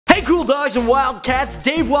Hey cool dogs and wildcats,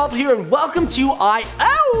 Dave Welp here and welcome to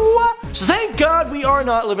I.O. So thank God we are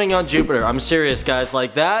not living on Jupiter. I'm serious guys,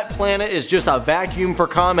 like that planet is just a vacuum for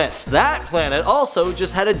comets. That planet also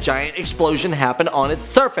just had a giant explosion happen on its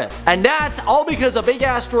surface. And that's all because a big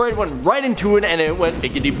asteroid went right into it and it went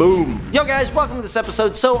biggity boom. Yo guys, welcome to this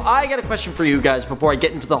episode. So I got a question for you guys before I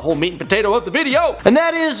get into the whole meat and potato of the video. And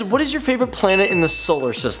that is, what is your favorite planet in the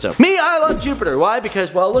solar system? Me, I love Jupiter. Why?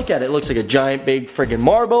 Because, well, look at it. It looks like a giant big friggin'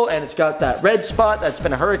 marble and it's got that red spot that's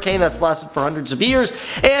been a hurricane that's lasted for hundreds of years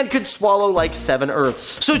and could swallow like 7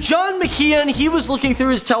 Earths. So John McKeon, he was looking through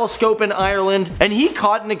his telescope in Ireland and he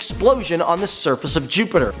caught an explosion on the surface of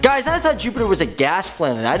Jupiter. Guys, I thought Jupiter was a gas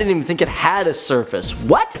planet. I didn't even think it had a surface.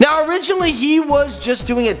 What? Now originally he was just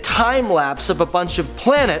doing a time lapse of a bunch of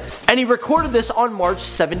planets and he recorded this on March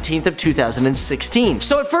 17th of 2016.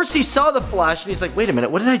 So at first he saw the flash and he's like, wait a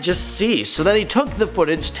minute, what did I just see? So then he took the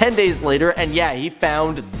footage 10 days later and yeah, he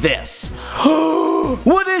found this.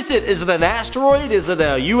 What is it? Is it an asteroid? Is it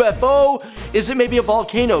a UFO? Is it maybe a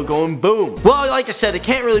volcano going boom? Well, like I said, it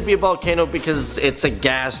can't really be a volcano because it's a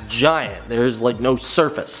gas giant. There's like no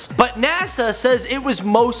surface. But NASA says it was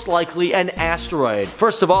most likely an asteroid.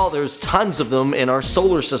 First of all, there's tons of them in our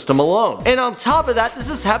solar system alone. And on top of that, this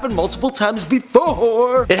has happened multiple times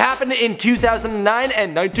before. It happened in 2009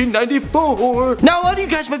 and 1994. Now, a lot of you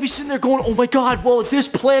guys might be sitting there going, oh my god, well, if this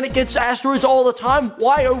planet gets asteroids all the time,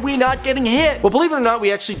 why are we not getting hit? Well, believe it or not,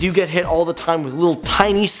 we actually do get hit all the time with little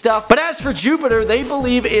tiny stuff. But as for Jupiter, they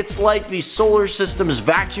believe it's like the solar system's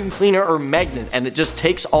vacuum cleaner or magnet, and it just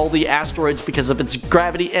takes all the asteroids because of its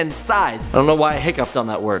gravity and size. I don't know why I hiccuped on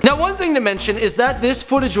that word. Now, one thing to mention is that this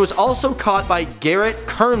footage was also caught by Garrett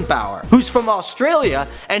Kernbauer, who's from Australia,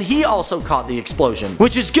 and he also caught the explosion.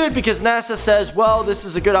 Which is good because NASA says, well, this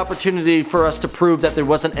is a good opportunity for us to prove that there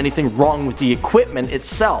wasn't anything wrong with the equipment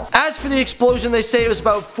itself. As for the explosion, they say it was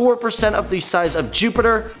about 4% of the size of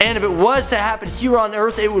Jupiter, and if it was to happen here on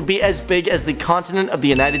Earth, it would be as big as the continent of the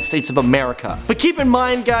United States of America. But keep in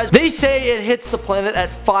mind, guys, they say it hits the planet at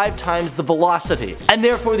 5 times the velocity, and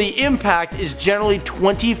therefore the impact is generally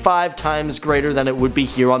 25 times greater than it would be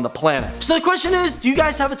here on the planet. So the question is, do you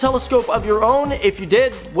guys have a telescope of your own? If you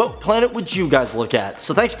did, what planet would you guys look at?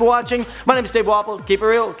 So thanks for watching. My name is Dave Wapple. Keep it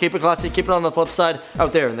real, keep it classy, keep it on the flip side,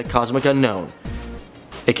 out there in the cosmic unknown,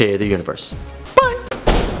 aka the universe.